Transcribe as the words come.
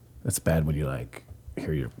That's bad when you like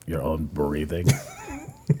hear your own breathing.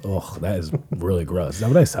 Oh, that is really gross. Is that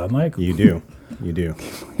what I sound like? You do. You do. I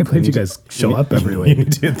can't believe you guys show up every You week.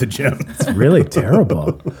 need to hit the gym. It's really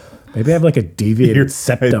terrible. Maybe I have like a deviated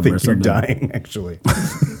septum I think or something. You're dying, actually.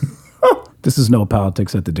 This is No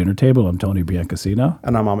Politics at the Dinner Table. I'm Tony Biancasino.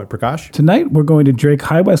 And I'm Amit Prakash. Tonight, we're going to drink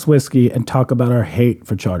High West whiskey and talk about our hate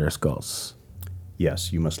for charter schools.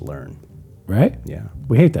 Yes, you must learn. Right? Yeah,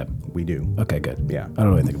 We hate them. we do. Okay, good. Yeah. I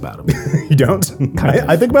don't know anything about them. You don't?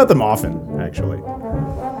 I think about them often, actually.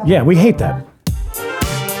 Yeah, we hate them.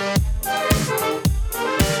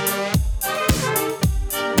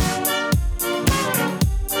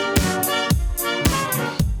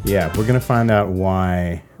 Yeah, we're going to find out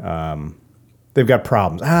why they've got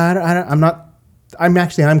problems. I'm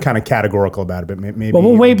kind of categorical about it, but maybe. Well,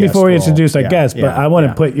 we'll wait our guest before we will- introduce our yeah, guest, but yeah, I want to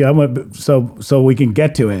yeah. put you, so we can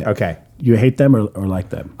get to it. Okay. You hate them or like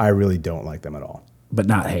them, I really don't like them at all. but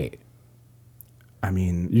not hate. I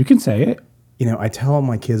mean, You can say it. I tell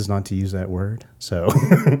my kids not to use that word, so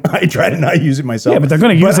I try to not use it myself. Yeah, but they're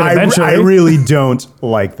gonna use it eventually. I really don't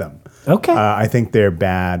like them. Okay. I think they're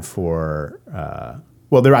bad for. I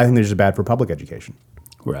think they're just bad for public education.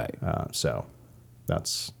 Right. So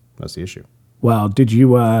that's the issue. Well, did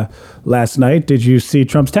you, last night, did you see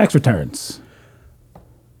Trump's tax returns?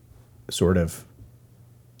 Sort of.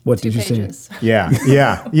 What Two did you pages. see?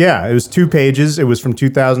 Yeah. It was 2 pages. It was from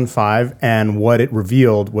 2005, and what it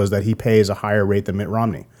revealed was that he pays a higher rate than Mitt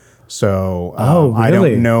Romney. So I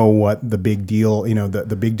really? don't know what the big deal,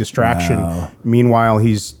 the big distraction. Wow. Meanwhile,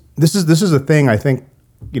 this is a thing. I think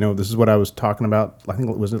this is what I was talking about. I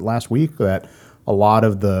think was it last week that a lot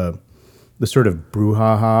of the sort of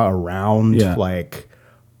brouhaha around Yeah. like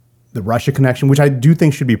the Russia connection, which I do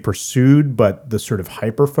think should be pursued, but the sort of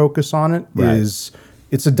hyper focus on it is. Right.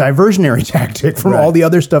 It's a diversionary tactic from Right. all the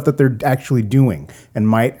other stuff that they're actually doing and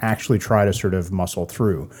might actually try to sort of muscle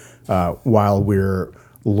through while we're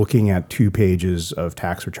looking at 2 pages of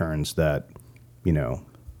tax returns that,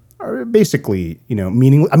 are basically,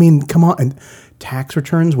 meaningless. I mean, come on. And tax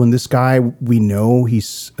returns when this guy, we know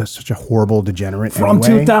he's such a horrible degenerate From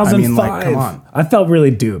anyway. 2005. I mean, like, come on. I felt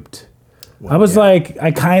really duped. I was like,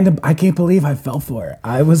 I can't believe I fell for it.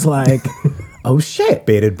 I was like, oh shit.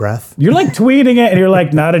 Bated breath. You're like tweeting it and you're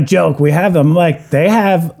like, not a joke. We have them. I'm like, they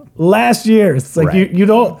have last year. It's like, Right. you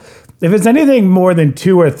don't, if it's anything more than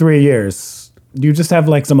 2 or 3 years, you just have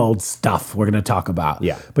like some old stuff we're going to talk about.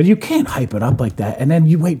 Yeah. But you can't hype it up like that. And then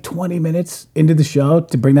you wait 20 minutes into the show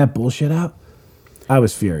to bring that bullshit out. I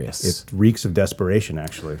was furious. It reeks of desperation,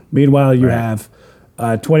 actually. Meanwhile, you Right.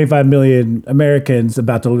 have 25 million Americans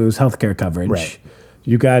about to lose healthcare coverage. Right.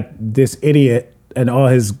 You got this idiot and all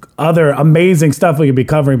his other amazing stuff we could be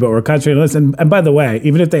covering, but we're concentrating on this. And by the way,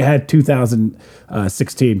 even if they had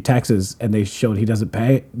 2016 taxes and they showed he doesn't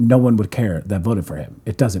pay, no one would care that voted for him.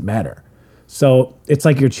 It doesn't matter. So it's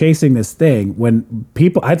like you're chasing this thing when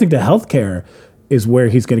people, I think the healthcare is where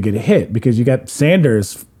he's going to get hit because you got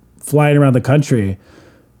Sanders flying around the country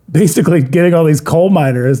basically getting all these coal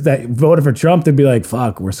miners that voted for Trump to be like,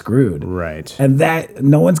 fuck, we're screwed. Right. And that,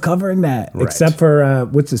 no one's covering that Right. except for,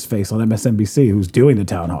 what's his face on MSNBC who's doing the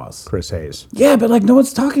town halls. Chris Hayes. Yeah, but like no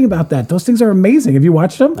one's talking about that. Those things are amazing. Have you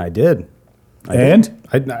watched them? I did. And?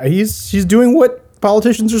 He's doing what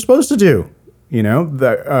politicians are supposed to do.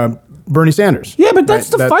 Bernie Sanders. Yeah, but that's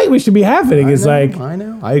the fight we should be having is like, I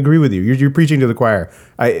know. I agree with you. You're preaching to the choir.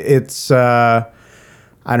 I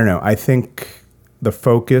don't know. I think the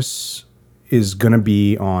focus is going to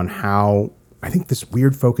be on I think this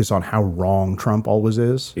weird focus on how wrong Trump always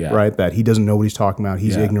is, Yeah. right? That he doesn't know what he's talking about.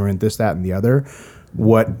 He's Yeah. ignorant, this, that, and the other.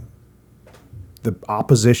 What the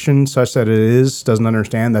opposition, such that it is, doesn't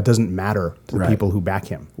understand, that doesn't matter to the Right. people who back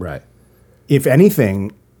him. right. If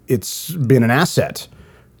anything, it's been an asset.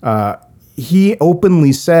 He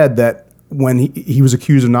openly said that when he was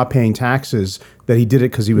accused of not paying taxes, that he did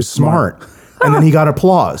it because he was smart. And then he got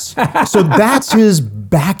applause. So that's his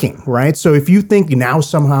backing, right? So if you think now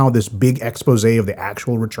somehow this big expose of the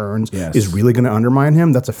actual returns Yes. is really going to undermine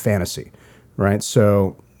him, that's a fantasy, right?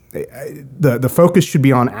 So the focus should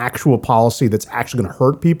be on actual policy that's actually going to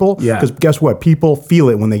hurt people. Yeah. Because guess what? People feel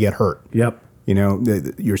it when they get hurt. Yep.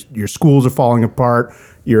 Your schools are falling apart.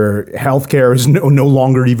 Your healthcare is no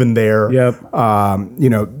longer even there. Yep.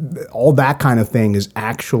 All that kind of thing is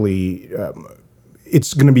actually,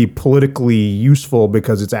 it's going to be politically useful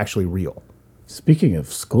because it's actually real. Speaking of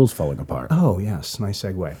schools falling apart. Oh, yes. Nice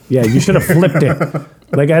segue. Yeah, you should have flipped it.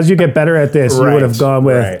 Like, as you get better at this, you Right, would have gone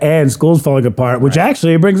with, right. and schools falling apart, which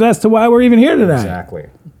actually brings us to why we're even here tonight. Exactly.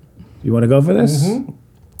 You want to go for this?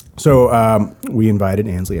 So we invited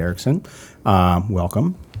Ansley Erickson.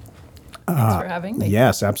 Welcome. Thanks for having me.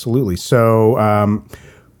 Yes, absolutely. So,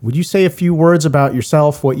 would you say a few words about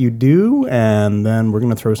yourself, what you do, and then we're going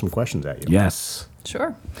to throw some questions at you? Yes.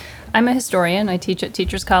 Sure. I'm a historian. I teach at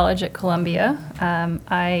Teachers College at Columbia.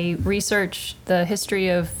 I research the history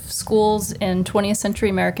of schools in 20th century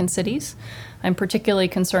American cities. I'm particularly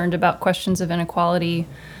concerned about questions of inequality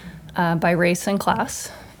by race and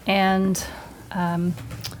class. And I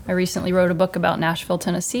recently wrote a book about Nashville,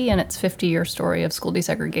 Tennessee, and its 50-year story of school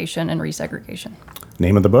desegregation and resegregation.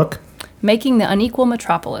 Name of the book? Making the Unequal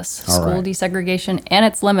Metropolis, All School right. Desegregation and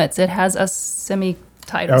Its Limits. It has a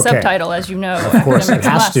Okay. subtitle, as you know. Of course, it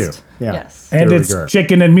has to. Yeah. Yes. And There we it's go.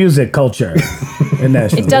 chicken and music culture in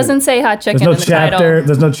Nashville. It doesn't say hot chicken There's no in the chapter. title.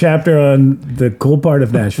 There's no chapter on the cool part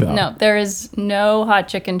of Nashville. No, there is no hot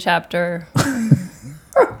chicken chapter.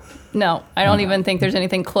 No, I don't even think there's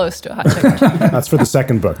anything close to a hot chicken chapter. That's for the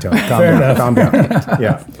second book, Tony. Calm down.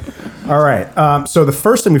 Yeah. All right. So the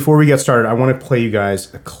first thing before we get started, I want to play you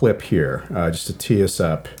guys a clip here, just to tee us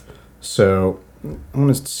up. So I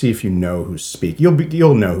want to see if you know who's speaking.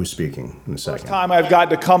 You'll know who's speaking in a second. Time I've got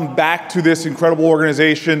to come back to this incredible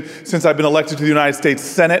organization since I've been elected to the United States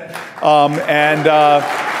Senate,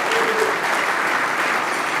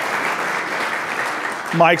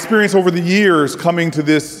 my experience over the years coming to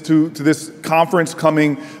this conference,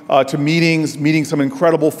 coming to meeting some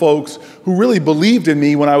incredible folks who really believed in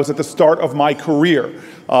me when I was at the start of my career.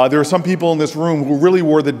 There are some people in this room who really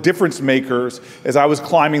were the difference makers as I was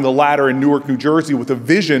climbing the ladder in Newark, New Jersey with a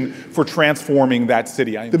vision for transforming that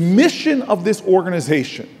city. The mission of this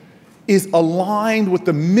organization is aligned with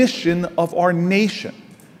the mission of our nation.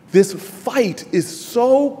 This fight is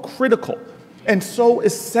so critical and so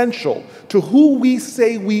essential to who we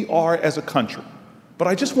say we are as a country. But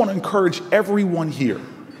I just want to encourage everyone here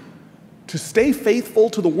to stay faithful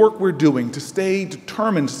to the work we're doing, to stay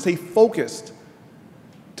determined, to stay focused,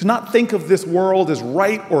 to not think of this world as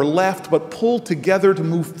right or left, but pull together to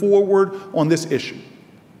move forward on this issue.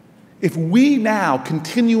 If we now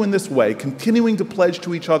continue in this way, continuing to pledge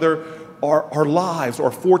to each other our lives,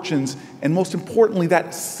 our fortunes, and most importantly,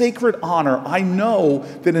 that sacred honor, I know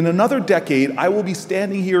that in another decade, I will be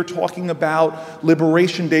standing here talking about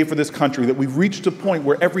Liberation Day for this country, that we've reached a point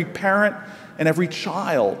where every parent and every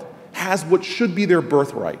child has what should be their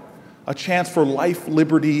birthright, a chance for life,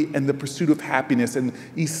 liberty, and the pursuit of happiness. And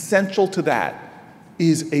essential to that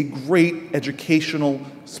is a great educational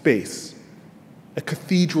space, a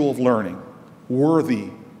cathedral of learning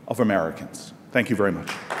worthy of Americans. Thank you very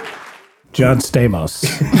much. John Stamos.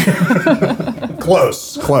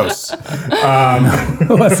 Close. What was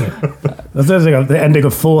it? That sounds like the ending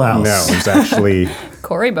of Full House. No, it was actually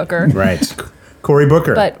Cory Booker. right. Cory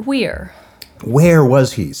Booker. But where? Where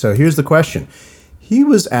was he? So here's the question. He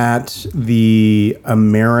was at the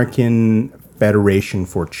American Federation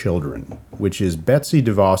for Children, which is Betsy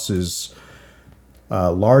DeVos's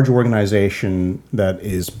large organization that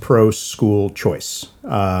is pro-school choice.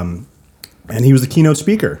 And he was the keynote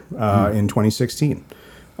speaker in 2016.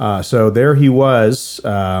 So there he was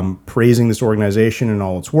praising this organization and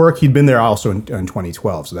all its work. He'd been there also in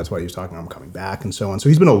 2012, so that's why he was talking about coming back and so on. So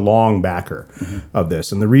he's been a long backer of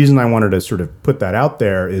this. And the reason I wanted to sort of put that out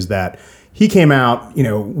there is that he came out,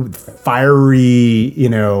 with fiery,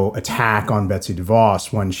 attack on Betsy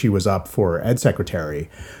DeVos when she was up for Ed Secretary.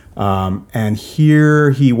 And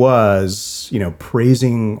here he was,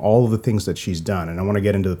 praising all of the things that she's done. And I want to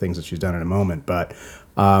get into the things that she's done in a moment. But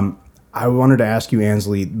I wanted to ask you,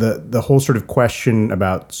 Ansley, the whole sort of question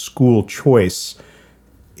about school choice,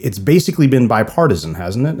 it's basically been bipartisan,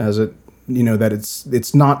 hasn't it? Has it, that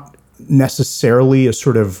it's not necessarily a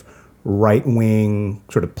sort of right-wing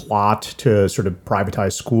sort of plot to sort of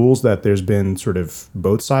privatize schools, that there's been sort of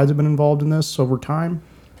both sides have been involved in this over time?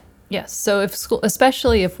 Yes. So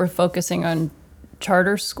especially if we're focusing on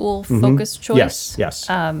charter school focused choice. Yes.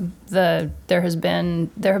 There have been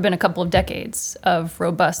a couple of decades of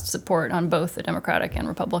robust support on both the Democratic and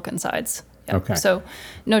Republican sides. Yep. Okay. So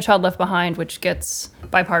No Child Left Behind, which gets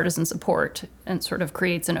bipartisan support and sort of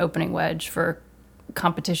creates an opening wedge for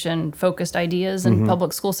competition-focused ideas in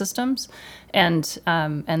public school systems, and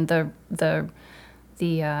the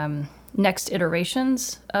next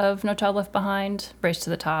iterations of No Child Left Behind, Race to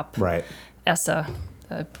the Top, Right. ESSA,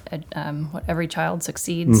 what Every Child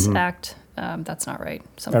Succeeds Act. That's not right.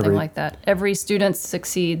 Something like that. Every Student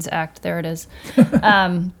Succeeds Act. There it is.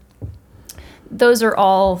 Those are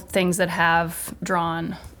all things that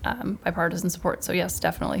drawn bipartisan support. So yes,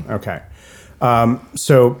 definitely. Okay.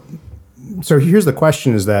 So here's the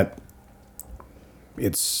question: is that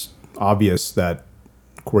it's obvious that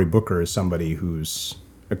Cory Booker is somebody who's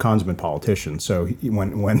a consummate politician. So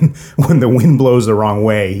when the wind blows the wrong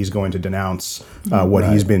way, he's going to denounce what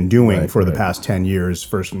he's been doing for the past 10 years,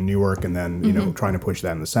 first in New York and then trying to push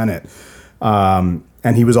that in the Senate.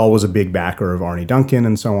 And he was always a big backer of Arne Duncan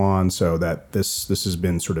and so on. So that this has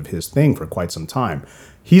been sort of his thing for quite some time.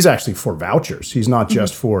 He's actually for vouchers. He's not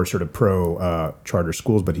just for sort of pro charter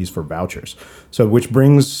schools, but he's for vouchers. So which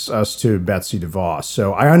brings us to Betsy DeVos.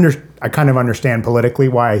 So I kind of understand politically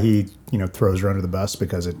why he throws her under the bus,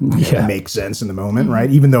 because it makes sense in the moment,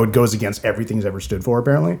 right? Even though it goes against everything he's ever stood for,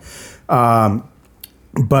 apparently.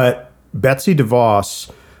 But Betsy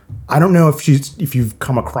DeVos, I don't know if you've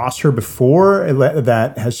come across her before.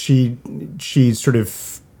 That has she sort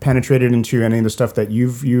of penetrated into any of the stuff that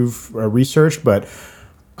you've researched, but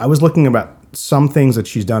I was looking about some things that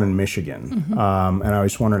she's done in Michigan, and I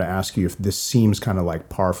just wanted to ask you if this seems kind of like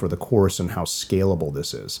par for the course and how scalable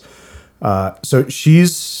this is. So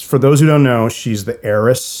she's, for those who don't know, she's the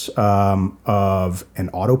heiress of an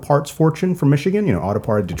auto parts fortune from Michigan. Auto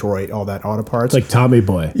part, Detroit, all that auto parts. It's like Tommy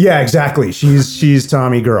Boy. Yeah, exactly. She's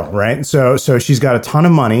Tommy girl, right? So she's got a ton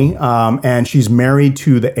of money, and she's married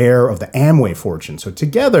to the heir of the Amway fortune. So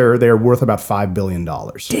together they're worth about $5 billion.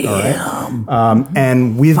 Damn. All right?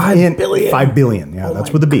 And within $5 billion. Yeah,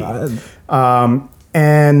 that's with a B.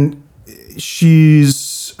 And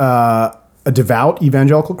she's a devout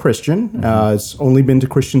evangelical Christian. Has only been to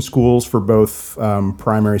Christian schools for both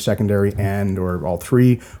primary, secondary, or all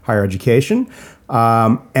three higher education.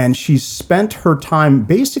 And she's spent her time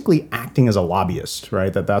basically acting as a lobbyist,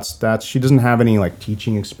 right? That's she doesn't have any like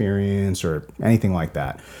teaching experience or anything like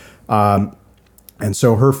that. And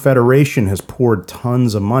so her federation has poured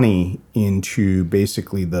tons of money into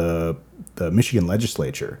basically the Michigan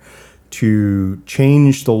legislature to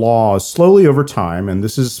change the laws slowly over time. And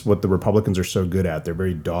this is what the Republicans are so good at. They're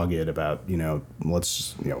very dogged about,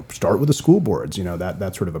 let's start with the school boards,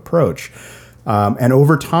 that sort of approach. And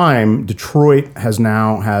over time, Detroit has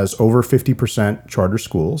over 50% charter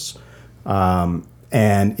schools.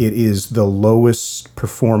 And it is the lowest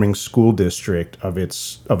performing school district of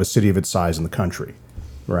a city of its size in the country.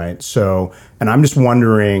 Right. So, and I'm just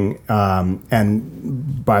wondering,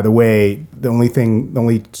 and by the way, the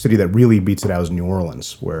only city that really beats it out is New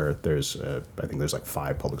Orleans, where I think there's like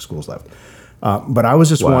 5 public schools left. But I was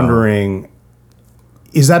just wondering,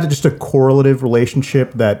 is that just a correlative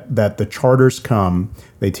relationship that the charters come,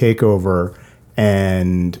 they take over,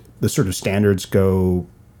 and the sort of standards go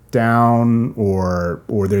down, or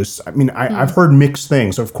there's, I've heard mixed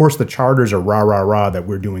things. So of course the charters are rah that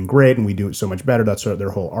we're doing great and we do it so much better. That's sort of their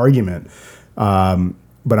whole argument.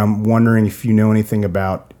 But I'm wondering if you know anything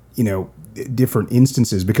about different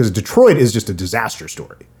instances, because Detroit is just a disaster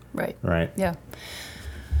story. Right. Right. Yeah.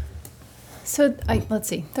 So let's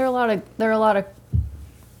see. There are a lot of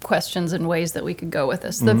questions and ways that we could go with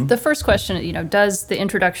this. The first question, does the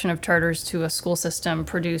introduction of charters to a school system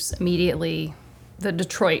produce immediately the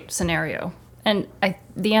Detroit scenario? And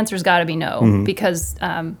the answer's got to be no, because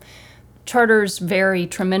charters vary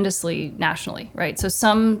tremendously nationally, right? So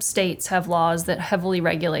some states have laws that heavily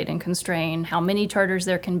regulate and constrain how many charters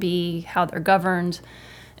there can be, how they're governed,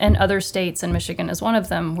 and other states, and Michigan is one of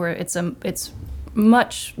them, where it's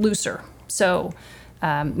much looser. So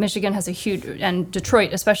Michigan has and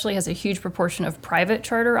Detroit especially has a huge proportion of private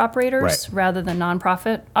charter operators rather than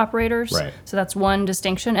nonprofit operators. Right. So that's one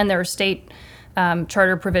distinction. And there are state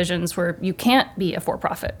charter provisions where you can't be a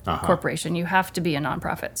for-profit corporation. You have to be a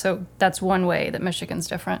nonprofit. So that's one way that Michigan's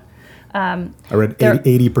different. I read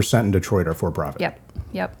 80% in Detroit are for-profit.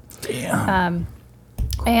 Yep. Damn.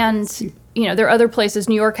 And there are other places.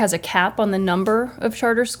 New York has a cap on the number of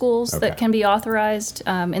charter schools that can be authorized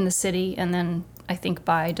in the city, and then I think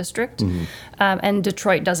by district. And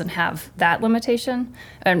Detroit doesn't have that limitation,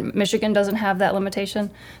 and Michigan doesn't have that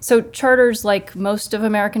limitation. So charters, like most of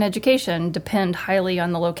American education, depend highly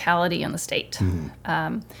on the locality and the state.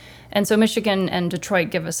 And so Michigan and Detroit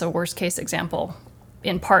give us a worst case example,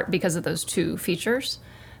 in part because of those two features.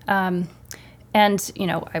 And,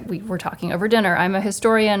 we were talking over dinner. I'm a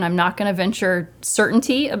historian. I'm not going to venture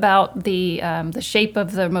certainty about the shape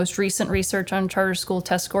of the most recent research on charter school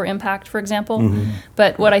test score impact, for example.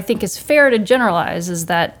 But what I think is fair to generalize is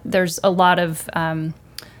that there's a lot of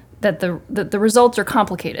that the results are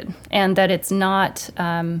complicated, and that it's not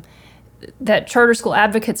that charter school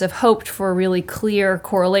advocates have hoped for a really clear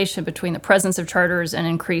correlation between the presence of charters and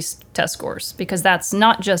increased test scores, because that's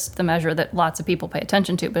not just the measure that lots of people pay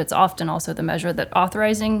attention to, but it's often also the measure that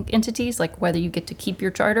authorizing entities, like whether you get to keep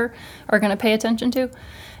your charter, are going to pay attention to.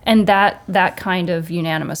 And that kind of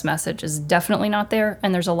unanimous message is definitely not there.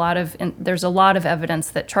 And there's a lot of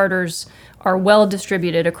evidence that charters are well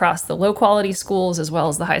distributed across the low quality schools as well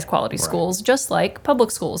as the high quality schools, just like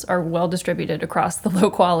public schools are well distributed across the low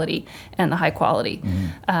quality and the high quality.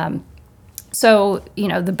 So,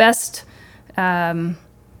 the best,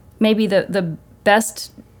 maybe the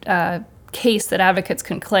best case that advocates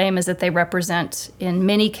can claim is that they represent, in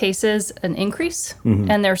many cases, an increase.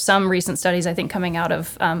 And there's some recent studies, I think, coming out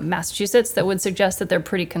of Massachusetts that would suggest that they're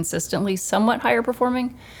pretty consistently somewhat higher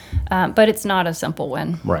performing. But it's not a simple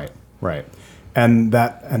win. Right.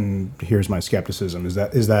 And here's my skepticism is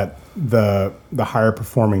that the higher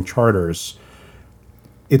performing charters,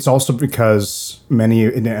 it's also because many,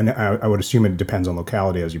 and I would assume it depends on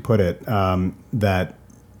locality, as you put it, that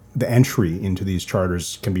the entry into these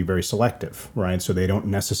charters can be very selective, right? So they don't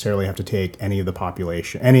necessarily have to take any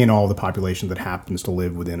and all the population that happens to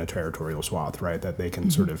live within a territorial swath, right? That they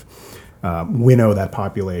can sort of winnow that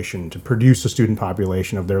population to produce a student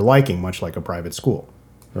population of their liking, much like a private school,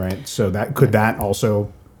 right? So could that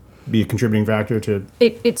also be a contributing factor to?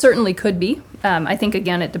 It certainly could be. I think,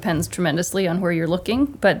 again, it depends tremendously on where you're looking,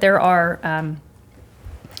 but there are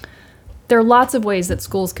lots of ways that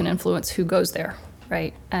schools can influence who goes there.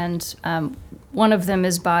 Right, and one of them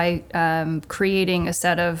is by creating a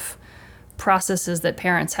set of processes that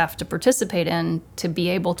parents have to participate in to be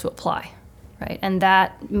able to apply, right? And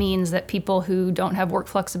that means that people who don't have work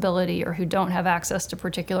flexibility or who don't have access to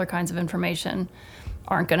particular kinds of information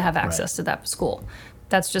aren't going to have access to that school.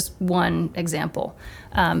 That's just one example.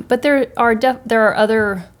 But there's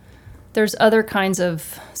other kinds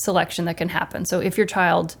of selection that can happen. So if your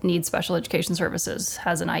child needs special education services,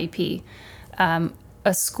 has an IEP,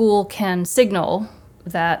 a school can signal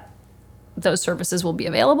that those services will be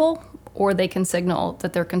available, or they can signal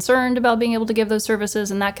that they're concerned about being able to give those services,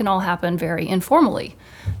 and that can all happen very informally,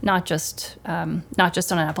 not just on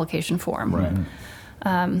an application form. Right.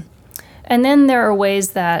 And then there are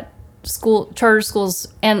ways that charter schools,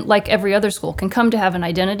 and like every other school, can come to have an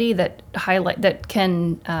identity that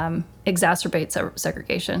can exacerbate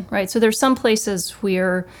segregation. Right. So there's some places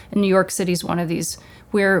where, and New York City is one of these,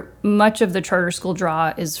 where much of the charter school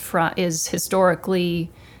draw is from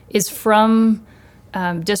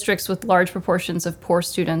districts with large proportions of poor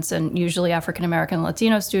students and usually African American and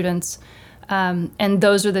Latino students, and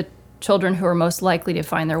those are the children who are most likely to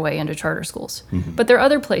find their way into charter schools. But there are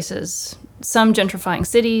other places, some gentrifying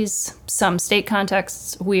cities, some state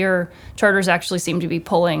contexts, where charters actually seem to be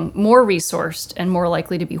pulling more resourced and more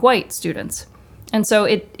likely to be white students. And so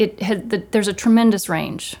there's a tremendous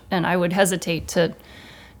range, and I would hesitate to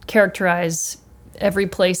characterize every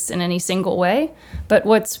place in any single way. But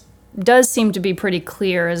what does seem to be pretty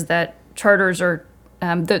clear is that charters are,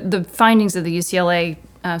 the findings of the UCLA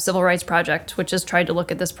Civil Rights Project, which has tried to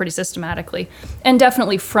look at this pretty systematically, and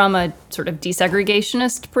definitely from a sort of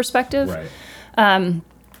desegregationist perspective,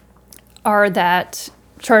 are that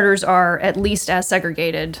charters are at least as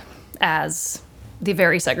segregated as the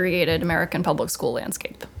very segregated American public school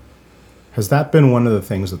landscape. Has that been one of the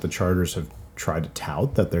things that the charters have tried to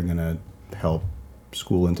tout, that they're going to help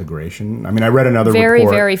school integration? I mean, I read another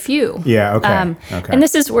report. Very few. Yeah, okay. And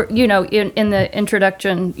this is where, in the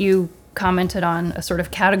introduction, you commented on a sort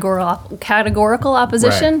of categorical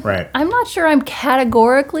opposition. Right. I'm not sure I'm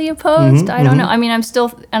categorically opposed. I don't know. I mean, I'm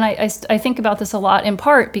still, and I think about this a lot in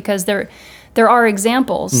part because there are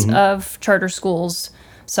examples of charter schools,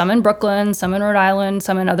 some in Brooklyn, some in Rhode Island,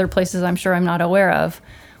 some in other places I'm sure I'm not aware of,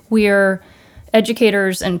 where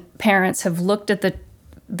educators and parents have looked at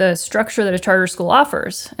the structure that a charter school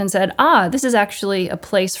offers and said, this is actually a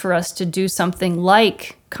place for us to do something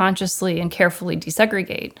like consciously and carefully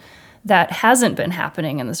desegregate that hasn't been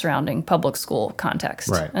happening in the surrounding public school context.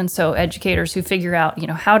 Right. And so educators who figure out,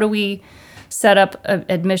 how do we set up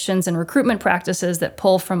admissions and recruitment practices that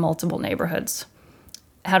pull from multiple neighborhoods?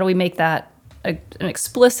 How do we make that an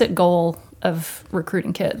explicit goal of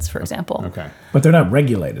recruiting kids, for example? Okay. But they're not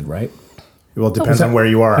regulated, right? Well, it depends on where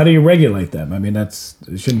you are. How do you regulate them? I mean, it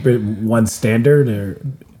shouldn't be one standard, or?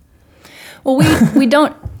 Well, we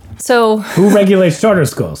don't. So who regulates charter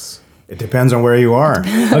schools? It depends on where you are.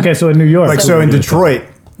 Okay, so in New York, so in Detroit,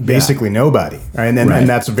 basically nobody, right? And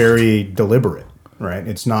that's very deliberate, right?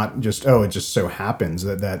 It's not just it just so happens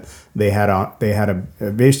that they had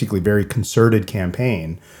a basically very concerted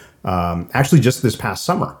campaign, actually just this past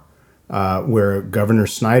summer, where Governor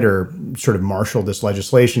Snyder sort of marshaled this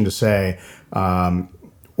legislation to say,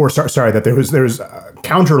 that there was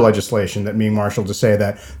counter legislation that being marshaled to say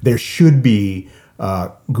that there should be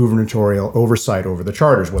gubernatorial oversight over the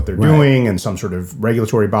charters, what they're doing, and some sort of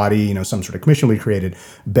regulatory body, some sort of commission we created.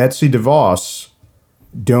 Betsy DeVos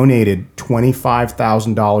donated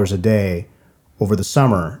 $25,000 a day over the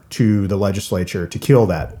summer to the legislature to kill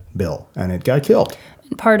that bill, and it got killed.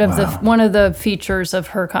 Part of one of the features of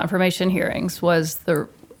her confirmation hearings was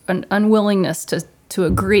an unwillingness to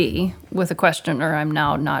agree with a questioner. I'm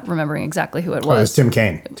now not remembering exactly who it Oh, it was was. Tim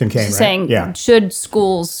Kaine. Tim Kaine, right? Saying, should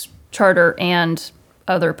schools, charter and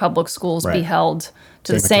other public schools be Right. held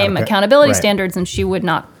to the Same same accountability right. standards? And she would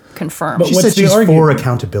not confirm. But She what's said the she's argument? for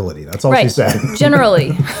accountability. That's all she Right. said.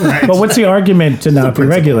 Generally. But what's the argument to not be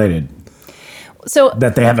regulated? So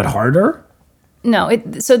That they have it harder? no,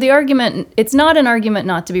 so the argument, it's not an argument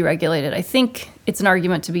not to be regulated. I think it's an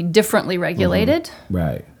argument to be differently regulated,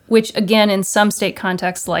 Right. which again, in some state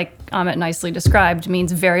contexts, like Amit nicely described,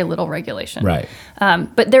 means very little regulation. Right.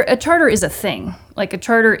 But a charter is a thing. Like a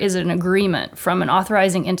charter is an agreement from an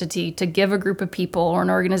authorizing entity to give a group of people or an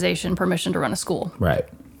organization permission to run a school Right.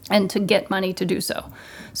 and to get money to do so.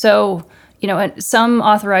 So, and some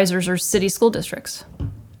authorizers are city school districts.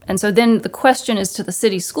 And so then the question is to the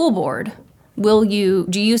city school board,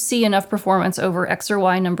 do you see enough performance over X or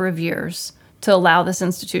Y number of years to allow this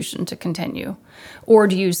institution to continue? Or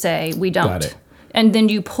do you say, we don't? Got it. And then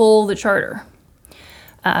you pull the charter.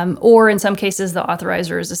 Or in some cases, the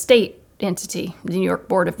authorizer is a state entity, the New York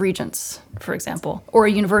Board of Regents, for example, or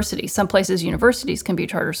a university. Some places, universities can be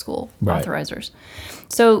charter school Right. authorizers.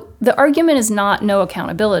 So the argument is not no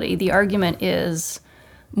accountability. The argument is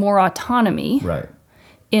more autonomy Right.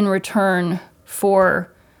 in return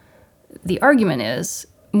for, the argument is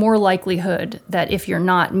more likelihood that if you're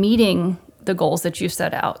not meeting the goals that you've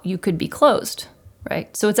set out, you could be closed,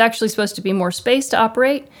 right? So it's actually supposed to be more space to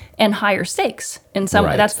operate and higher stakes in some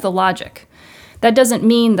way. Right. That's the logic. That doesn't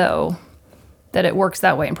mean, though, that it works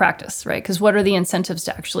that way in practice, right? Because what are the incentives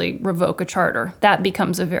to actually revoke a charter? That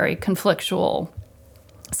becomes a very conflictual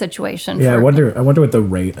situation. Yeah, I for- wonder what the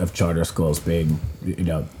rate of charter schools being,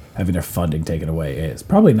 having their funding taken away is.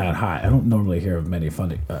 Probably not high. I don't normally hear of many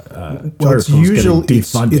funding Well, charter it's schools usually getting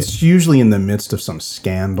defunded. it's usually in the midst of some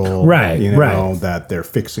scandal, Right, right. that they're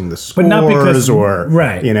fixing the scores, But not because- or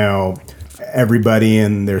right. everybody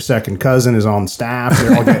and their second cousin is on staff.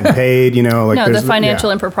 They're all getting paid. No, the there's- financial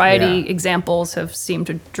yeah, impropriety yeah, examples have seemed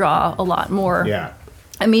to draw a lot more yeah.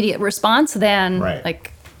 immediate response than Right.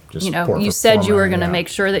 like, Just you for said you were forma, going to yeah. make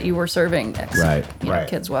sure that you were serving X, Right, right.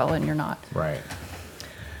 kids well, and you're not. Right.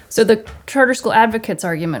 So the charter school advocates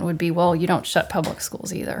argument would be, well, you don't shut public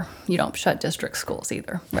schools either. You don't shut district schools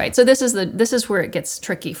either, right? So this is where it gets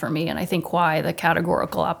tricky for me, and I think why the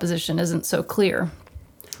categorical opposition isn't so clear.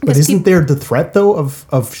 But Because isn't there the threat though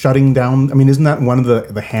of shutting down? I mean, isn't that one of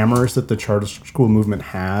the hammers that the charter school movement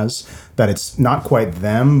has? That it's not quite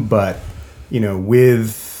them, but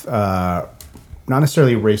with not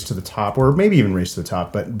necessarily a race to the top, or maybe even race to the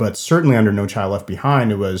top, but certainly under No Child Left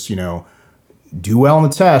Behind, it was do well on the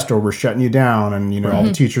test or we're shutting you down, and all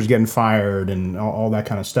the teachers getting fired and all that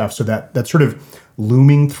kind of stuff. So that sort of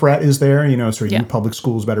looming threat is there. So Yeah. you public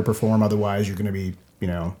schools better perform, otherwise you're going to be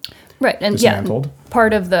Right, and dismantled.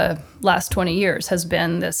 part of the last 20 years has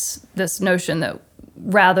been this notion that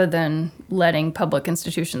rather than letting public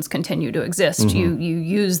institutions continue to exist, you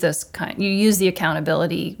use the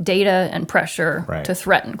accountability data and pressure Right. to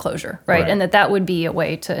threaten closure, right? Right. And that would be a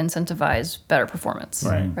way to incentivize better performance,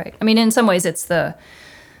 Right. I mean, in some ways,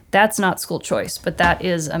 that's not school choice, but that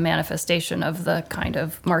is a manifestation of the kind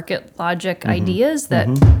of market logic ideas that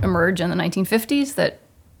emerge in the 1950s that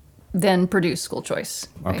then produce school choice.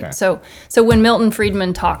 Right? Okay. So when Milton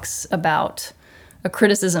Friedman talks about a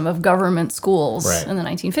criticism of government schools Right. in the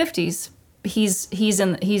 1950s,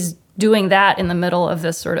 he's doing that in the middle of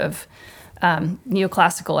this sort of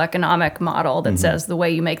neoclassical economic model that says the way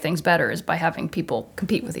you make things better is by having people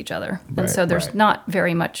compete with each other. And so Right, there's right. not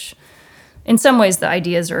very much. In some ways, the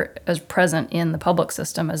ideas are as present in the public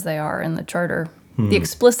system as they are in the charter, the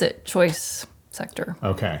explicit choice sector.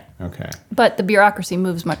 Okay. But the bureaucracy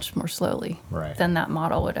moves much more slowly Right. than that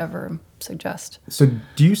model would ever suggest. So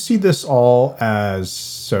do you see this all as,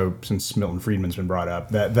 since Milton Friedman's been brought up,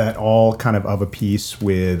 that all kind of a piece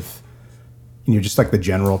with, just like the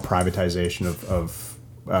general privatization of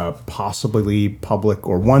possibly public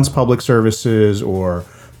or once public services, or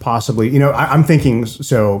possibly, I'm thinking,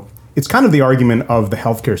 so it's kind of the argument of the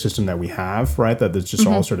healthcare system that we have, right? That it's just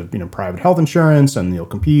all sort of, private health insurance, and you'll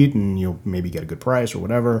compete and you'll maybe get a good price or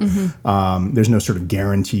whatever. There's no sort of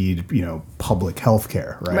guaranteed, public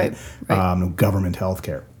healthcare, right? Right. No government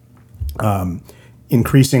healthcare.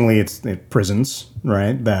 Increasingly, it's prisons,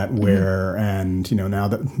 right? That where, and, now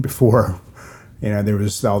that before, there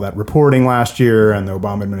was all that reporting last year, and the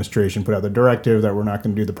Obama administration put out the directive that we're not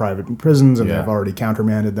going to do the private prisons, and Yeah. they've already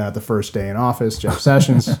countermanded that the first day in office, Jeff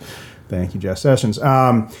Sessions. Thank you, Jeff Sessions.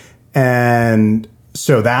 And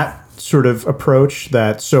so that sort of approach,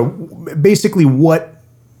 so basically what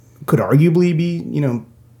could arguably be,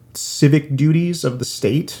 civic duties of the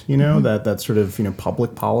state, that sort of,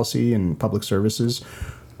 public policy and public services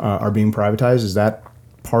are being privatized. Is that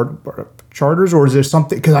part of charters, or is there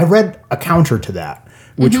something? Because I read a counter to that,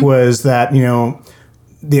 which was that,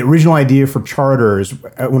 the original idea for charters,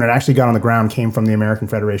 when it actually got on the ground, came from the American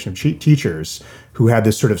Federation of Teachers, who had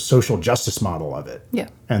this sort of social justice model of it. Yeah.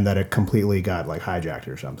 And that it completely got like hijacked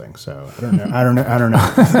or something. So I don't know.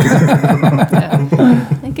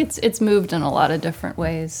 I think it's moved in a lot of different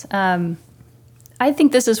ways. I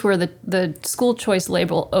think this is where the school choice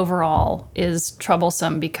label overall is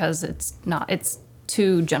troublesome because it's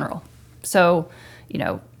too general. So,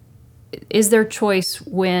 is there choice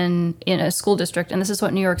when in a school district, and this is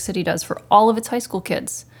what New York City does for all of its high school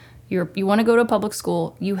kids. You want to go to a public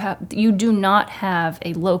school, you do not have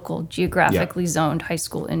a local geographically zoned high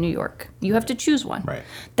school in New York. You have to choose one. Right.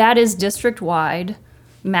 That is district-wide,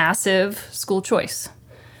 massive school choice.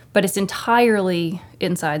 But it's entirely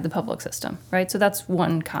inside the public system, right? So that's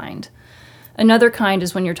one kind. Another kind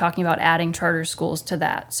is when you're talking about adding charter schools to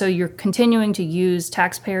that. So you're continuing to use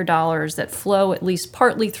taxpayer dollars that flow at least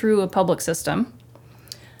partly through a public system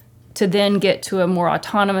to then get to a more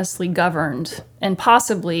autonomously governed and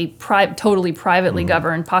possibly totally privately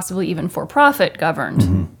governed, possibly even for-profit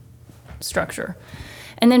governed structure.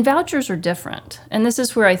 And then vouchers are different. And this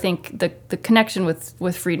is where I think the connection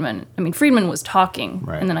with Friedman, Friedman was talking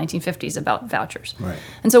in the 1950s about vouchers. Right.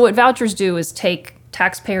 And so what vouchers do is take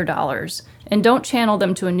taxpayer dollars and don't channel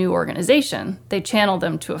them to a new organization. They channel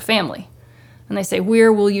them to a family. And they say,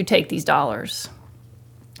 where will you take these dollars?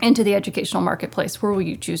 Into the educational marketplace. Where will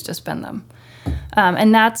you choose to spend them?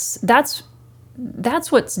 And that's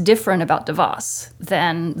what's different about DeVos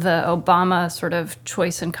than the Obama sort of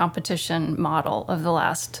choice and competition model of the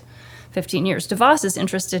last 15 years. DeVos is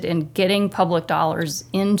interested in getting public dollars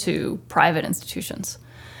into private institutions.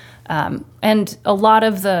 And a lot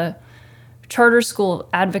of the charter school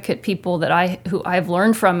advocate people who I've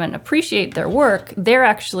learned from and appreciate their work,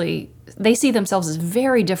 they see themselves as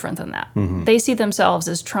very different than that. They see themselves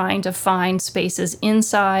as trying to find spaces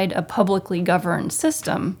inside a publicly governed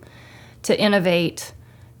system to innovate,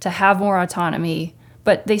 to have more autonomy,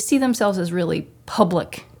 but they see themselves as really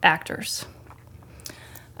public actors.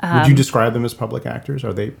 Would you describe them as public actors?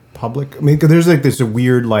 Are they public? Because there's this a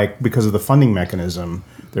weird, because of the funding mechanism,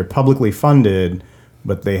 they're publicly funded,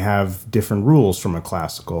 but they have different rules from a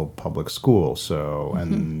classical public school. So,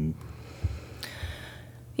 and...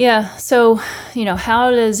 Yeah, so, how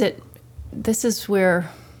does it... This is where,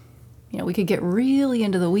 we could get really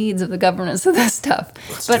into the weeds of the governance of this stuff.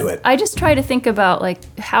 Let's do it. I just try to think about,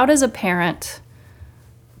 how does a parent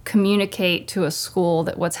communicate to a school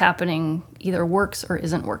that what's happening either works or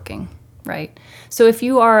isn't working, right? So if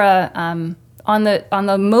you are on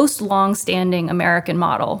the most long-standing American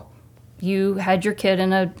model, you had your kid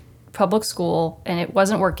in a public school and it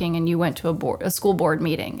wasn't working, and you went to a school board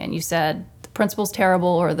meeting and you said the principal's terrible,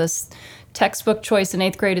 or this textbook choice in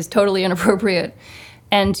 8th grade is totally inappropriate,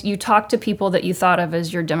 and you talked to people that you thought of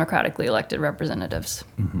as your democratically elected representatives.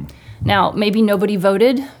 Now, maybe nobody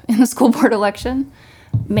voted in the school board election.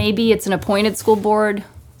 Maybe it's an appointed school board.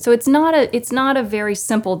 So it's not a very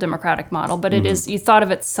simple democratic model, but it is, you thought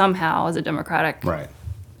of it somehow as a democratic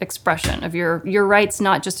expression of your rights,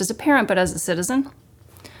 not just as a parent, but as a citizen.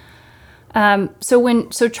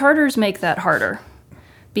 So charters make that harder,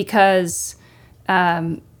 because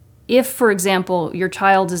if, for example, your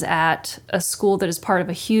child is at a school that is part of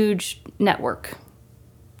a huge network,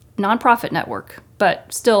 nonprofit network,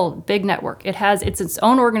 but still big network, it's its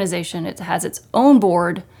own organization, it has its own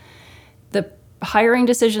board, the hiring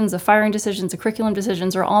decisions, the firing decisions, the curriculum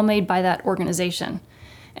decisions are all made by that organization.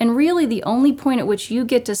 And really the only point at which you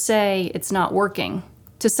get to say it's not working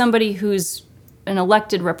to somebody who's an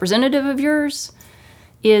elected representative of yours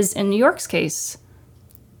is, in New York's case,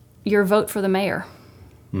 your vote for the mayor.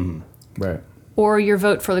 Right. Or your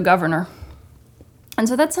vote for the governor. And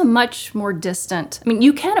so that's a much more distant...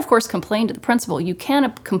 you can, of course, complain to the principal. You can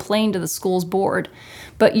complain to the school's board,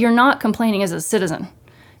 but you're not complaining as a citizen.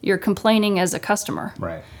 You're complaining as a customer.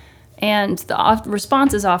 Right. And the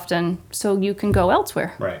response is often, so you can go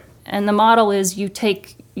elsewhere. Right. And the model is you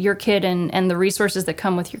take your kid and the resources that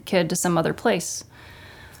come with your kid to some other place.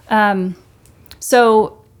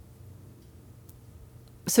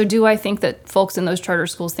 So do I think that folks in those charter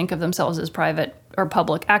schools think of themselves as private or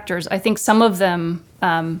public actors? I think some of them,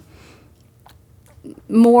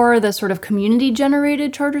 more the sort of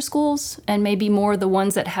community-generated charter schools, and maybe more the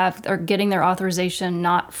ones that are getting their authorization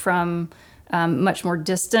not from much more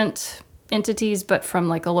distant entities, but from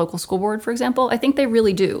like a local school board, for example. I think they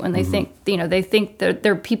really do, and they think that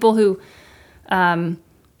they're people who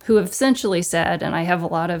who have essentially said, and I have a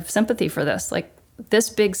lot of sympathy for this, like, this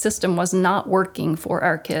big system was not working for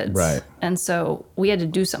our kids. Right. And so we had to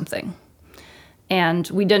do something. And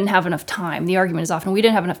we didn't have enough time. The argument is often we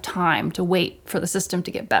didn't have enough time to wait for the system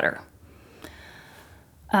to get better.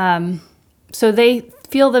 So they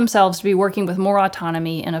feel themselves to be working with more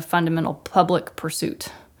autonomy in a fundamental public pursuit.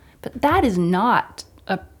 But that is not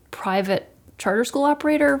a private charter school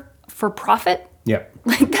operator for profit. Yeah.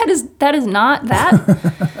 Like that is not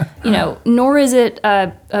that. Nor is it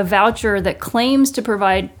a voucher that claims to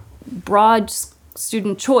provide broad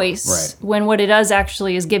student choice, Right. when what it does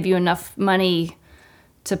actually is give you enough money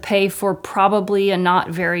to pay for probably a not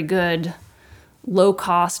very good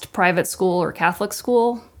low-cost private school or Catholic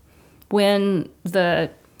school, when the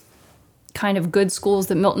kind of good schools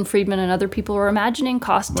that Milton Friedman and other people are imagining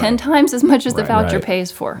cost 10 times as much as the voucher Right.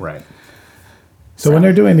 pays for. Right. So when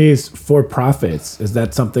they're doing these for profits, is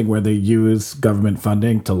that something where they use government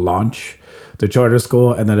funding to launch the charter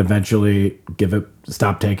school and then eventually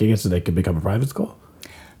stop taking it so they can become a private school?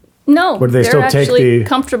 No, Or do they they're still take actually the-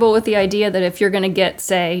 comfortable with the idea that if you're going to get,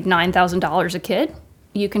 say, $9,000 a kid,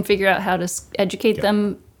 you can figure out how to educate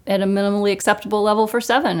them at a minimally acceptable level for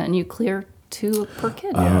 7, and you clear 2 per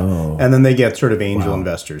kid. Oh. And then they get sort of angel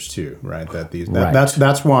investors too, right? Right.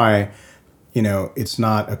 That's why, it's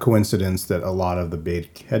not a coincidence that a lot of the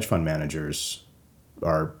big hedge fund managers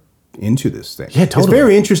are into this thing. Yeah, totally. It's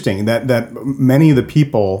very interesting that many of the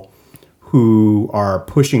people who are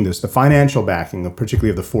pushing this, the financial backing, particularly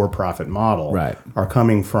of the for-profit model, Right. are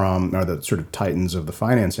the sort of titans of the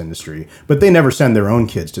finance industry, but they never send their own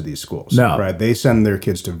kids to these schools. No. Right? They send their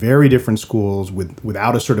kids to very different schools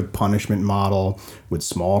without a sort of punishment model, with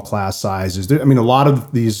small class sizes. A lot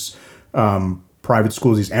of these private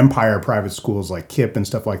schools, these empire private schools like KIPP and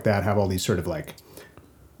stuff like that, have all these sort of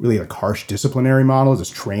really harsh disciplinary models, this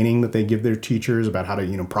training that they give their teachers about how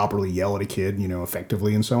to, properly yell at a kid,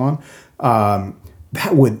 effectively and so on.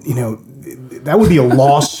 That would be a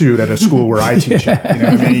lawsuit at a school where I teach.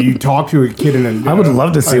 You talk to a kid in I would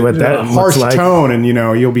love to see what that harsh looks like. tone, and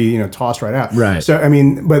you'll be tossed right out. Right. So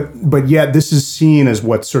but yet this is seen as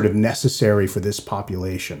what's sort of necessary for this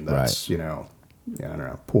population that's I don't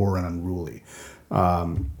know, poor and unruly.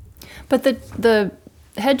 But the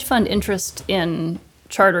hedge fund interest in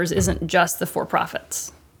charters isn't just the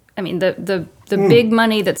for-profits. The big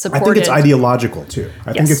money that's supported. I think it's ideological too.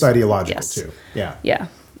 I think Yes. it's ideological Yes. too. Yeah. Yeah.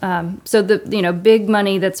 So the big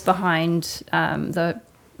money that's behind the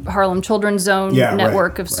Harlem Children's Zone Yeah,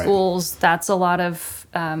 network right, of right. schools, that's a lot of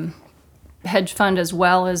hedge fund, as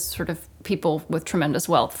well as sort of people with tremendous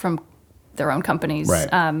wealth from their own companies.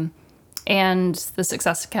 Right. And the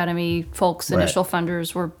Success Academy folks, Right. initial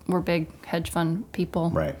funders, were big hedge fund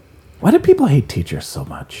people. Right. Why do people hate teachers so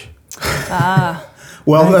much?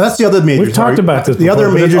 Well, that's the other major. We've talked about this The before, other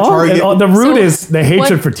but major it's all- target. the root So is the hatred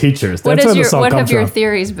what- for teachers. What That's where the song have comes your from.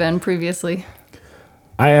 theories been previously?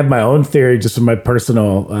 I have my own theory just from my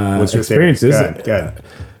personal What's your theory? experiences. Go ahead.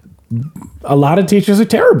 A lot of teachers are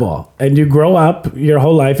terrible, and you grow up your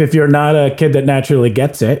whole life, if you're not a kid that naturally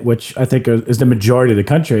gets it, which I think is the majority of the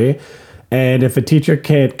country, and if a teacher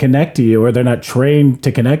can't connect to you or they're not trained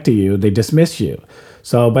to connect to you, they dismiss you.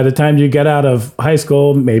 So by the time you get out of high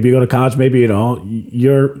school, maybe you go to college, maybe you don't,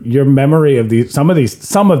 your memory of some of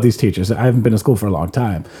these teachers, I haven't been in school for a long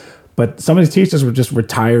time, but some of these teachers were just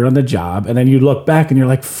retired on the job, and then you look back and you're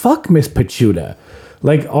like, fuck Miss Pachuta.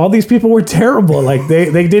 Like, all these people were terrible. Like, they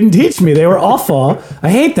didn't teach me. They were awful. I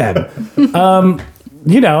hate them.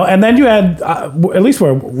 And then you had, at least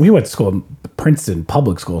where we went to school, Princeton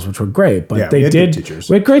public schools, which were great, but Yeah, they we had good did, teachers.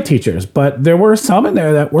 we had great teachers, but there were some in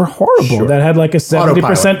there that were horrible, Sure. that had like a 70%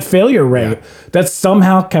 Autopilot. failure rate, Yeah. that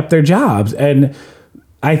somehow kept their jobs. And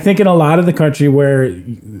I think in a lot of the country where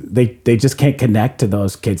they just can't connect to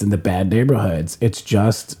those kids in the bad neighborhoods, it's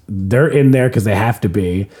just, they're in there because they have to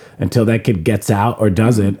be until that kid gets out or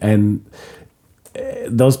doesn't. And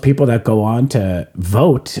those people that go on to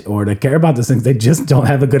vote or to care about these things, they just don't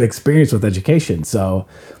have a good experience with education. So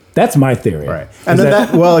that's my theory. Right. And then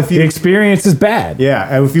if The you experience is bad.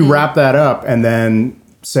 yeah, and if you wrap that up and then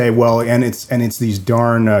say, well, and it's these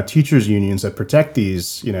darn teachers unions that protect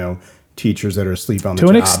these, teachers that are asleep on the To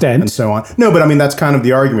job an extent. and so on. No, but that's kind of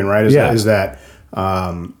the argument, right? Yeah. Is that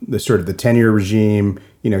the sort of the tenure regime,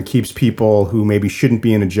 keeps people who maybe shouldn't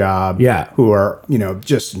be in a job, Yeah. who are,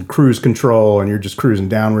 just in cruise control, and you're just cruising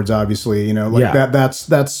downwards, obviously, Yeah. that's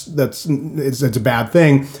it's a bad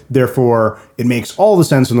thing. Therefore, it makes all the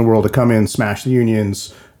sense in the world to come in, smash the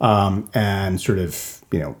unions, and sort of,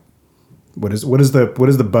 what is the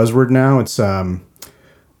buzzword now? It's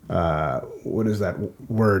what is that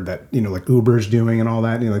word that like Uber's doing and all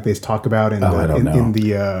that? Like they talk about in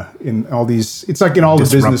in all these. It's like in all the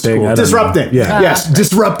business schools. Disrupting. Yeah. Yes. Right.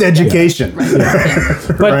 Disrupt education.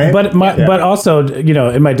 Right. But but also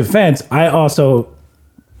in my defense, I also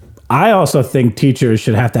think teachers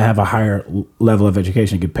should have to have a higher level of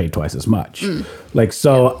education and get paid twice as much. Like,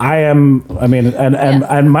 so a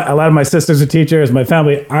lot of my sisters are teachers, my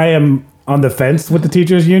family, I am on the fence with the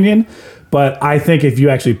teachers union, but I think if you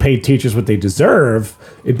actually paid teachers what they deserve,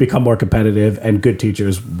 it'd become more competitive and good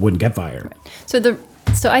teachers wouldn't get fired.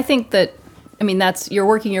 So I think that, you're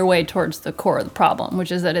working your way towards the core of the problem,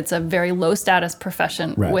 which is that it's a very low status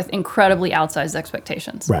profession Right. with incredibly outsized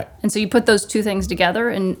expectations. Right. And so you put those two things together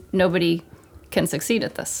and nobody can succeed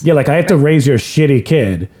at this. Yeah, like I have to raise your shitty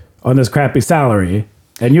kid on this crappy salary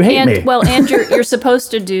and you hate me. Well, and you're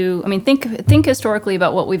supposed to do, think historically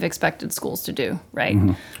about what we've expected schools to do, right?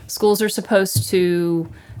 Mm-hmm. Schools are supposed to,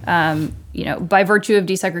 by virtue of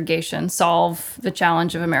desegregation, solve the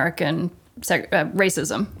challenge of American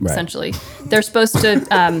racism, Right. essentially. They're supposed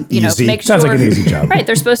to, Easy. make Sounds sure. like an easy job. Right.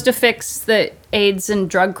 They're supposed to fix the AIDS and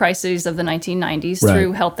drug crises of the 1990s Right.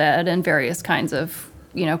 through health ed and various kinds of,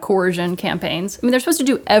 coercion campaigns. They're supposed to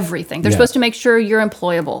do everything. They're Yeah. supposed to make sure you're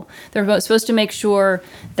employable. They're supposed to make sure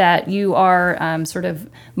that you are sort of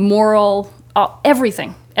moral,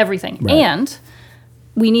 everything. Right. And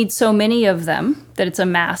we need so many of them that it's a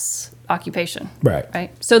mass occupation. Right.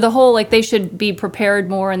 Right. So the whole they should be prepared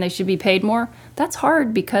more and they should be paid more. That's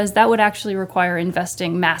hard because that would actually require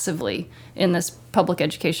investing massively in this public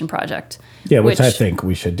education project. Yeah, which I think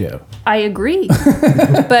we should do. I agree.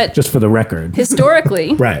 But Just for the record.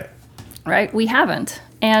 historically, Right. right, we haven't.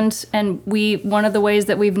 And one of the ways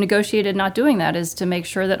that we've negotiated not doing that is to make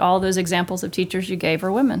sure that all those examples of teachers you gave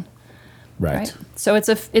are women. Right. So it's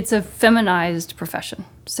a feminized profession.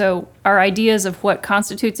 So our ideas of what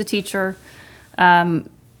constitutes a teacher,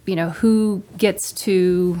 who gets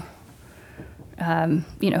to,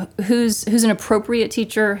 who's an appropriate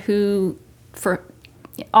teacher, for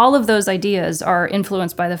all of those ideas are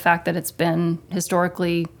influenced by the fact that it's been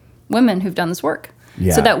historically women who've done this work.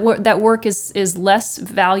 Yeah. So that work is less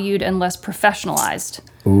valued and less professionalized.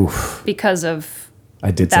 Oof. Because of I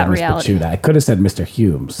did that say Miss reality. Pachuta. I could have said Mr.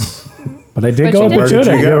 Humes. But I did But go you with did. Where did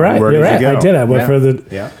Pachuta. you go? You're right. Where You're did you right. go? I did. I went Yeah. for the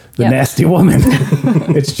Yeah. Yep. nasty woman.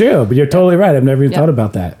 It's true, but you're totally right. I've never even Yep. thought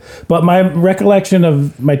about that. But my recollection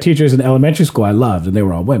of my teachers in elementary school, I loved, and they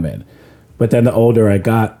were all women. But then the older I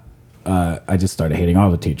got, I just started hating all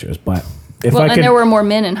the teachers. But if I could, and there were more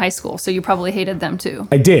men in high school, so you probably hated them too.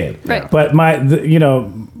 I did. Right. But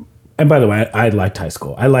and by the way, I liked high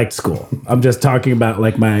school. I liked school. I'm just talking about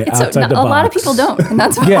like my outside the a box. lot of people don't, and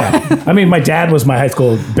that's why. Yeah. I mean, my dad was my high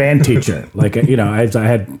school band teacher. Like, I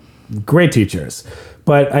had great teachers.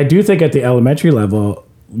 But I do think at the elementary level,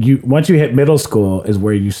 once you hit middle school is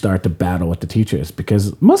where you start to battle with the teachers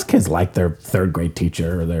because most kids like their third grade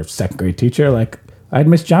teacher or their second grade teacher. Like, I had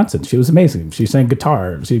Miss Johnson. She was amazing. She sang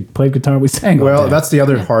guitar. She played guitar. We sang all Well, day. that's the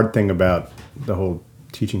other hard thing about the whole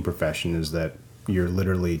teaching profession is that you're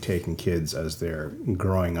literally taking kids as they're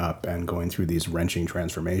growing up and going through these wrenching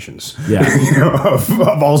transformations. Yeah. Of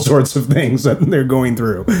all sorts of things that they're going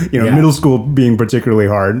through. Yeah. Middle school being particularly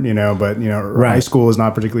hard, but Right. high school is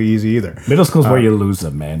not particularly easy either. Middle school's where you lose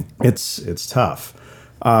them, man. It's tough.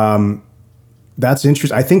 That's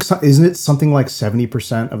interesting. I think isn't it something like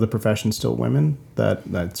 70% of the profession still women?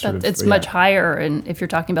 It's much higher, and if you're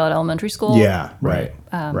talking about elementary school, Yeah, right,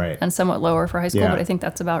 right. and somewhat lower for high school, Yeah. but I think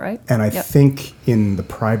that's about right. And I Yep. think in the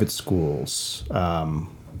private schools,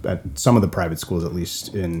 at some of the private schools, at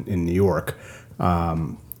least in New York,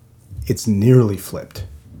 it's nearly flipped.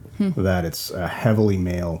 That it's a heavily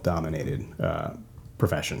male-dominated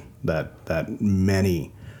profession. That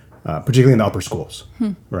many, particularly in the upper schools,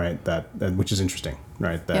 right? That which is interesting,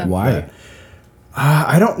 right? That, Yeah. Why? that-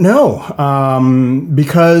 I don't know,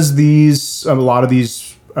 because a lot of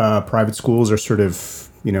these private schools are sort of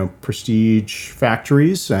prestige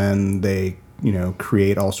factories, and they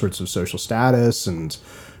create all sorts of social status and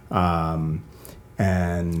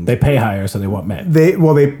They pay higher, so they want men. they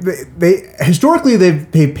historically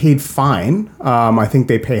they've paid fine. I think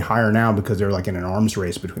they pay higher now because they're like in an arms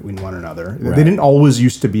race between one another. Right. They didn't always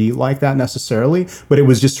used to be like that necessarily, but it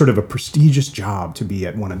was just sort of a prestigious job to be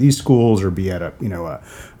at one of these schools or be at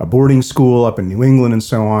a boarding school up in New England and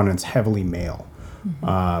so on. And it's heavily male,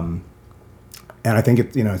 and I think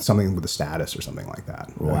it's something with the status or something like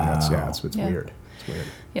that. Wow. It's Yeah. weird. It's weird.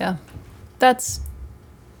 Yeah,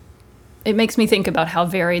 it makes me think about how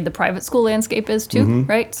varied the private school landscape is too,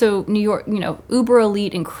 right? So New York, uber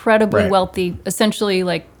elite, incredibly Right. wealthy, essentially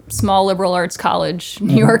like small liberal arts college,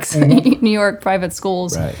 New York private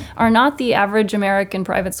schools Right. are not the average American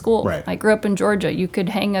private school. Right. I grew up in Georgia. You could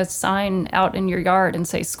hang a sign out in your yard and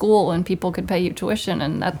say school, and people could pay you tuition,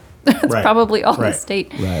 and that's Right. probably all the Right.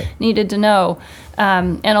 state Right. needed to know.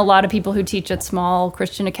 And a lot of people who teach at small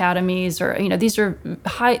Christian academies, or these are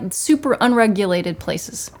super unregulated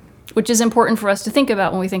places, which is important for us to think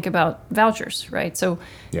about when we think about vouchers, right? So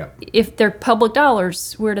Yeah. if they're public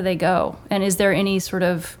dollars, where do they go? And is there any sort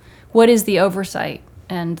of, what is the oversight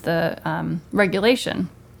and the regulation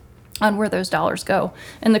on where those dollars go?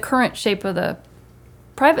 In the current shape of the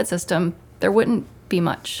private system, there wouldn't be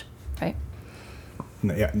much, right?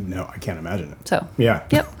 No, I can't imagine it. So Yeah.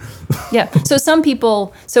 Yep. Yeah. So some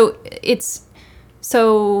people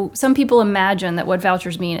imagine that what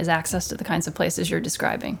vouchers mean is access to the kinds of places you're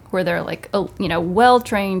describing, where they're like,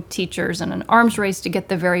 well-trained teachers and an arms race to get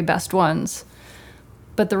the very best ones.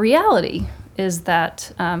 But the reality is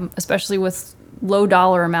that, especially with low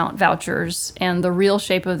dollar amount vouchers and the real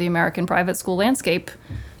shape of the American private school landscape,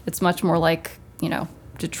 it's much more like,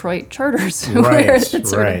 Detroit charters, Right, where it's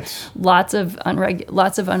sort right. of lots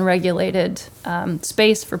of unregulated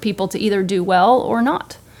space for people to either do well or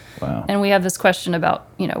not. Wow. And we have this question about,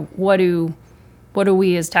 what do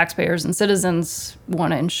we as taxpayers and citizens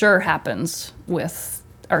want to ensure happens with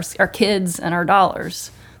our kids and our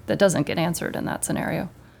dollars that doesn't get answered in that scenario.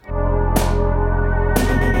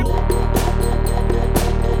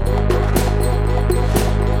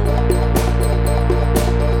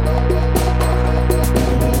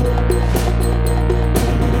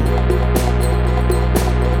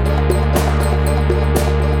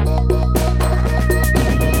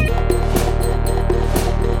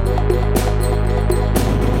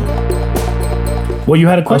 Well, you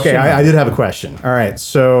had a question. Okay, I did have a question. All right,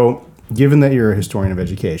 so given that you're a historian of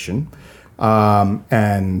education,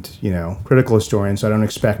 and critical historian, so I don't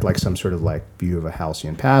expect like some sort of like view of a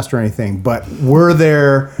halcyon past or anything, but were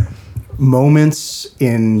there moments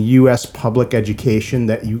in U.S. public education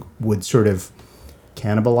that you would sort of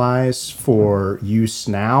cannibalize for use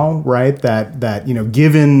now, right? That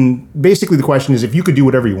given, basically the question is, if you could do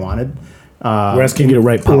whatever you wanted, We're asking you to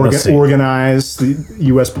write policy. organize the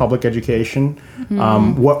U.S. public education,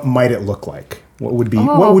 what might it look like? What would be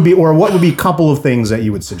a couple of things that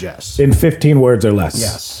you would suggest? In 15 words or less.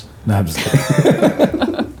 Yes. No, I'm just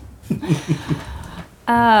kidding.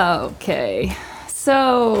 Okay.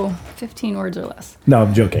 So 15 words or less. No,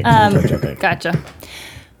 I'm joking. I'm joking. Gotcha.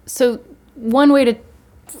 So one way to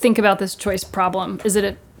think about this choice problem is that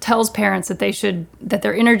it tells parents that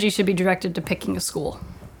their energy should be directed to picking a school.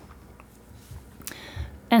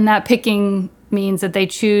 And that picking means that they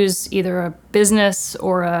choose either a business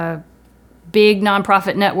or a big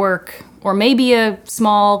nonprofit network or maybe a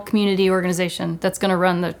small community organization that's going to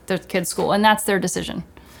run the kids' school, and that's their decision.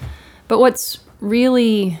 But what's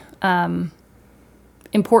really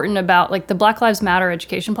important about, like, the Black Lives Matter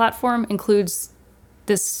education platform includes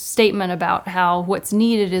this statement about how what's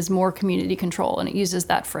needed is more community control, and it uses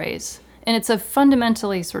that phrase. And it's a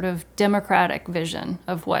fundamentally sort of democratic vision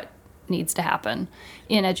of what needs to happen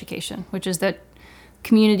in education, which is that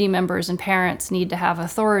community members and parents need to have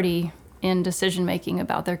authority in decision making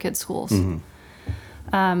about their kids' schools. Mm-hmm.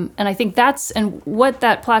 And I think what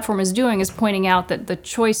that platform is doing is pointing out that the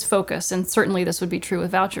choice focus, and certainly this would be true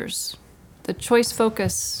with vouchers, the choice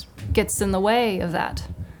focus gets in the way of that.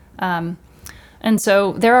 And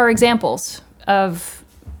so there are examples of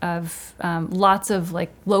lots of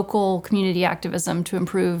like local community activism to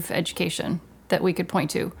improve education that we could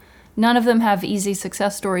point to. None of them have easy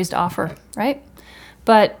success stories to offer, right?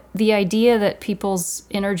 But the idea that people's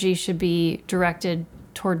energy should be directed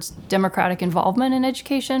towards democratic involvement in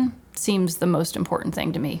education seems the most important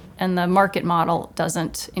thing to me. And the market model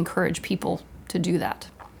doesn't encourage people to do that.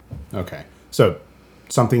 Okay. So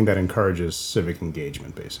something that encourages civic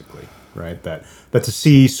engagement, basically, right? That to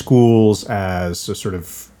see schools as a sort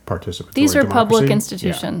of participatory These are democracy. public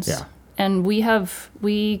institutions. Yeah. And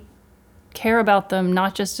we care about them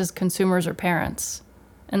not just as consumers or parents.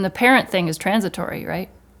 And the parent thing is transitory, right?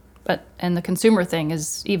 And the consumer thing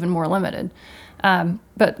is even more limited.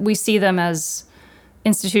 But we see them as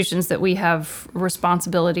institutions that we have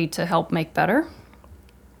responsibility to help make better.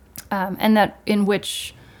 And that in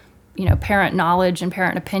which, parent knowledge and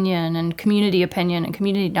parent opinion and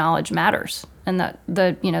community knowledge matters. And that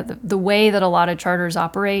the way that a lot of charters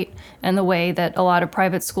operate and the way that a lot of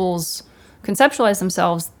private schools conceptualize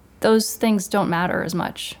themselves, those things don't matter as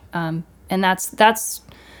much. And that's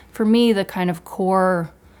for me the kind of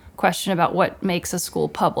core question about what makes a school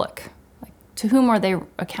public. Like, to whom are they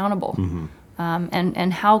accountable? Mm-hmm.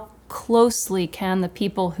 And how closely can the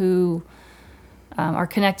people who are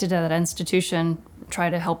connected to that institution try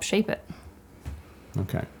to help shape it.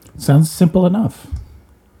 Okay. Sounds simple enough.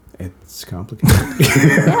 It's complicated.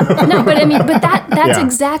 No, but I mean, but that's Yeah.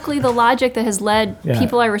 exactly the logic that has led Yeah.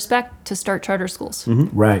 people I respect to start charter schools.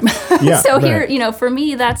 Right. Yeah. So right. here, for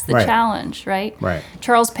me, that's the Right. challenge, right? Right.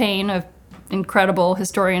 Charles Payne, an incredible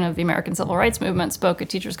historian of the American Civil Rights Movement, spoke at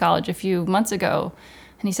Teachers College a few months ago.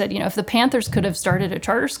 And he said, if the Panthers could have started a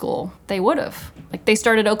charter school, they would have. Like, they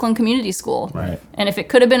started Oakland Community School. Right. And if it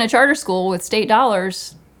could have been a charter school with state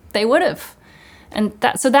dollars, they would have. And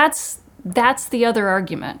that's the other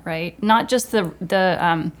argument, right? Not just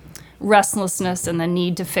the restlessness and the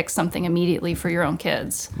need to fix something immediately for your own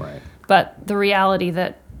kids. Right. But the reality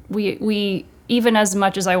that we even as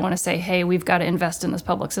much as I want to say, hey, we've got to invest in this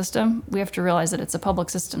public system, we have to realize that it's a public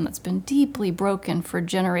system that's been deeply broken for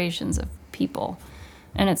generations of people.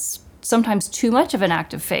 And it's sometimes too much of an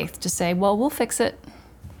act of faith to say, well, we'll fix it.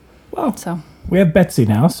 Well, So we have Betsy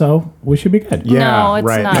now, so we should be good. Yeah, no, it's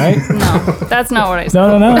right. not. Right? No, that's not what I said.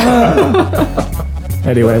 No.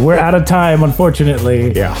 Anyway, we're out of time,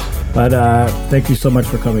 unfortunately. Yeah. But thank you so much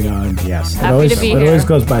for coming on. Yes. Happy to be It here. always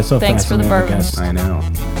goes by so Thanks fast. for the when we have a bourbon. guest. I know.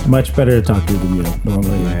 Much better to talk to you than you.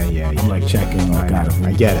 Normally, Yeah. I'm like checking. Oh, I God. know.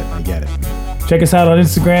 I get it. Check us out on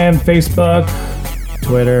Instagram, Facebook,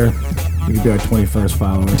 Twitter. You can be our 21st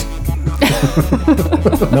followers.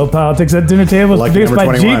 No Politics at Dinner Table is Lucky produced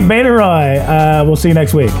number by 21. Jeep Baderoy. We'll see you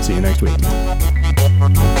next week. See you next week.